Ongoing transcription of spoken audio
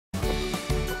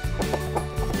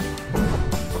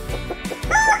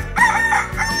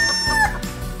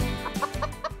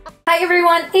Hi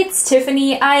everyone, it's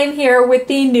Tiffany. I am here with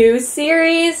the new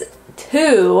Series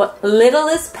 2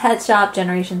 Littlest Pet Shop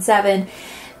Generation 7.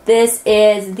 This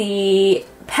is the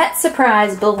Pet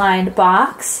Surprise Blind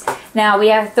Box. Now we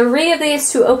have 3 of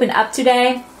these to open up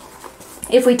today.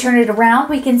 If we turn it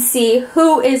around, we can see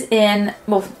who is in,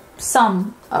 well,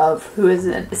 some of who is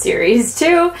in Series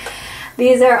 2.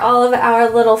 These are all of our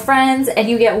little friends, and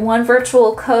you get 1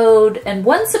 virtual code and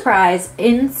 1 surprise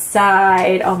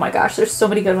inside. Oh my gosh, there's so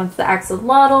many good ones. The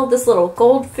axolotl, this little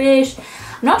goldfish. I'm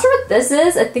not sure what this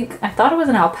is. I thought it was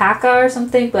an alpaca or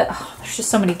something, but oh, there's just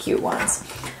so many cute ones.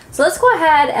 So let's go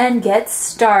ahead and get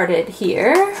started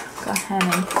here. Go ahead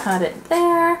and cut it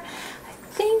there. I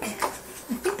think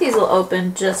these will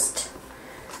open just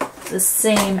the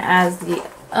same as the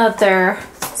other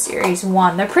Series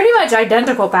 1. They're pretty much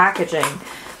identical packaging.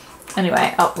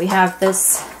 Anyway, oh, we have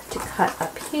this to cut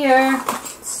up here.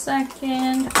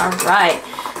 Second. Alright,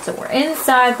 so we're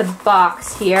inside the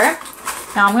box here.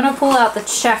 Now I'm going to pull out the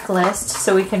checklist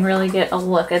so we can really get a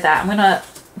look at that. I'm going to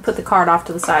put the card off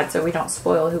to the side so we don't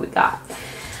spoil who we got.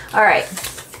 Alright,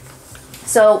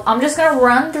 so I'm just going to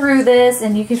run through this,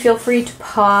 and you can feel free to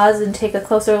pause and take a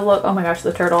closer look, oh my gosh,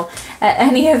 the turtle, at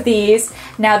any of these.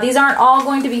 Now these aren't all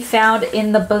going to be found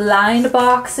in the blind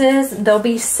boxes. There'll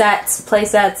be sets, play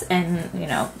sets, and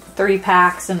 3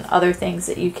 packs and other things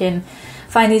that you can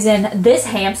find these in. This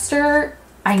hamster,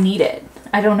 I need it.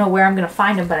 I don't know where I'm going to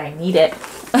find him, but I need it.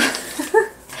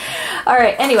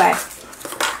 Alright, anyway,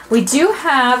 we do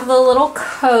have the little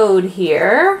code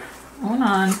here. Hold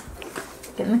on.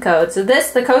 Getting the code. So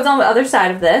the code's on the other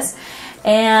side of this.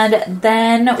 And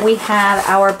then we have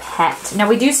our pet. Now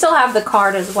we do still have the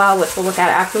card as well, which we'll look at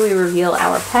after we reveal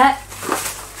our pet.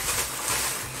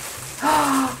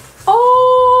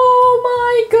 Oh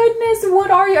my goodness, what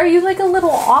are you? Are you like a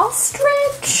little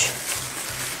ostrich?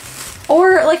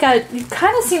 Or like you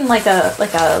kind of seem like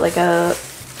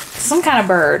some kind of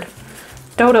bird.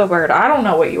 Dodo bird. I don't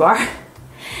know what you are.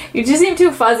 You just seem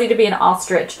too fuzzy to be an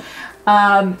ostrich.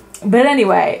 But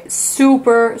anyway,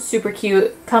 super, super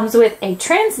cute. Comes with a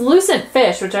translucent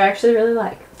fish, which I actually really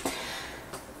like.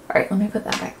 Alright, let me put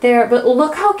that back there. But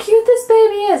look how cute this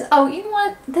baby is. Oh, you know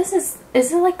what? This is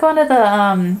it like one of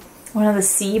the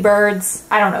seabirds?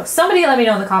 I don't know. Somebody let me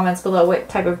know in the comments below what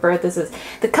type of bird this is.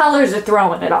 The colors are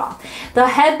throwing it off. The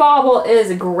head bobble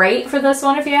is great for this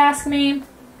one, if you ask me.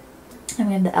 And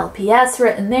we have the LPS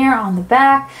written there on the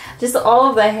back. Just all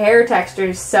of the hair texture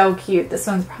is so cute. This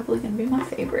one's probably going to be my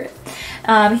favorite.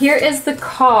 Here is the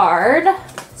card.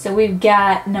 So we've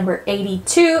got number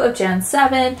 82 of Gen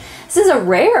 7. This is a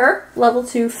rare level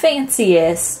 2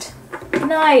 fanciest.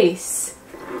 Nice.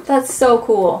 That's so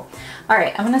cool.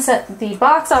 Alright, I'm going to set the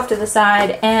box off to the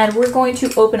side, and we're going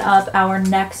to open up our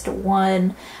next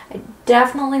one. I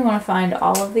definitely want to find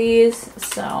all of these,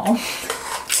 so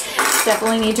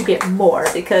definitely need to get more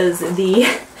because the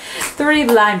 3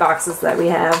 blind boxes that we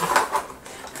have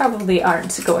probably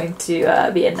aren't going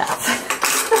to be enough.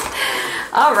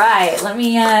 Alright, let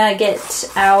me get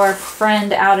our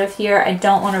friend out of here. I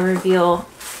don't want to reveal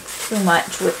too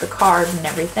much with the card and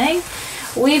everything.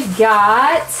 We've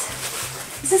got,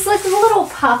 this is like a little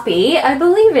puppy. I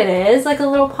believe it is, like a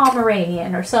little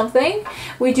Pomeranian or something.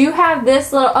 We do have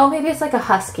this little, oh maybe it's like a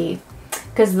husky,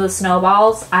 because of the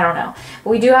snowballs. I don't know.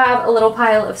 We do have a little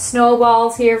pile of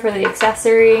snowballs here for the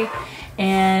accessory.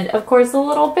 And of course the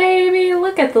little baby.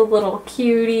 Look at the little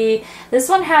cutie. This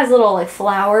one has little like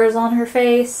flowers on her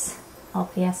face.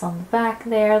 LPS on the back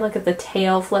there. Look at the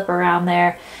tail flip around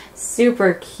there.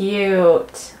 Super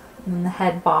cute. And the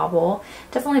head bobble.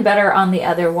 Definitely better on the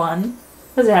other one,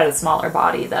 because it had a smaller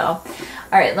body though.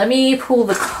 Alright, let me pull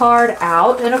the card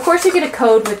out. And of course you get a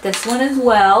code with this one as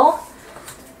well.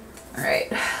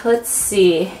 Alright, let's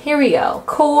see. Here we go.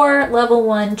 Core Level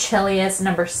 1 Chilius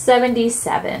number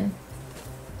 77.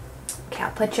 Okay,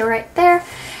 I'll put you right there.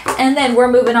 And then we're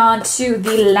moving on to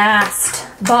the last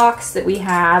box that we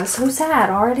have. So sad,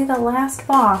 already the last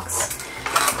box.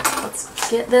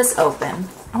 Let's get this open.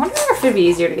 I wonder if it'd be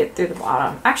easier to get through the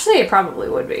bottom. Actually, it probably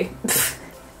would be.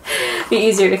 Be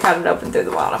easier to cut it open through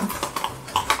the bottom.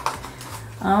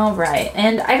 Alright,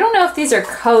 and I don't know if these are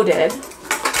coded.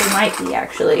 They might be,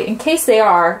 actually. In case they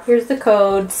are, here's the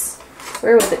codes.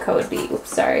 Where would the code be? Oops,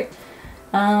 sorry.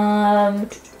 I'm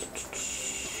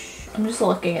just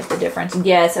looking at the difference.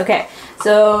 Yes, okay.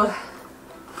 So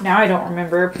now I don't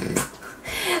remember.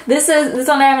 This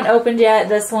one I haven't opened yet.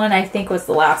 This one I think was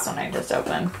the last one I just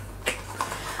opened.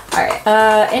 Alright,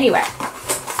 anyway.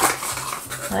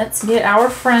 Let's get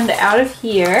our friend out of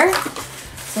here.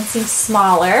 This one seems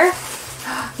smaller.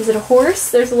 Is it a horse?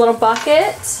 There's a little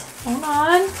bucket. Hold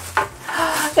on.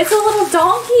 It's a little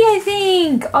donkey, I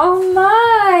think. Oh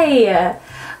my.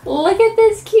 Look at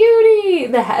this cutie.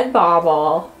 The head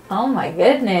bobble. Oh my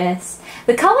goodness.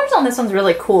 The colors on this one's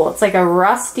really cool. It's like a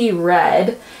rusty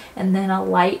red and then a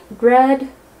light red,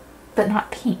 but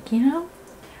not pink, you know?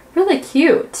 Really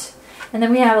cute. And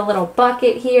then we have a little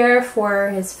bucket here for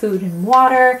his food and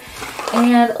water.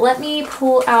 And let me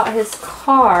pull out his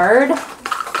card.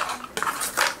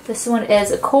 This one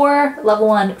is a core, level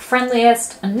 1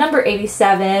 friendliest, number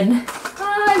 87.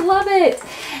 Ah, I love it.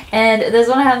 And this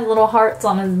one has little hearts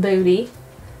on his booty.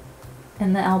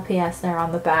 And the LPS there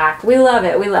on the back. We love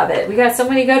it. We love it. We got so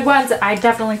many good ones. I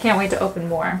definitely can't wait to open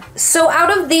more. So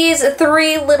out of these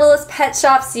 3 Littlest Pet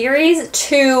Shop series,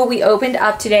 2 we opened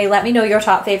up today. Let me know your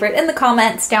top favorite in the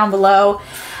comments down below.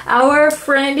 Our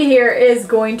friend here is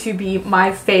going to be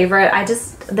my favorite.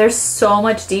 There's so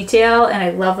much detail and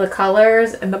I love the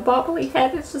colors, and the bobbly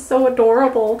head is just so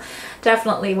adorable.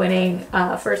 Definitely winning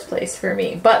first place for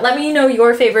me. But let me know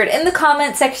your favorite in the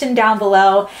comment section down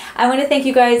below. I want to thank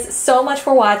you guys so much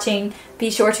for watching. Be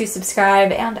sure to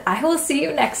subscribe and I will see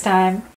you next time.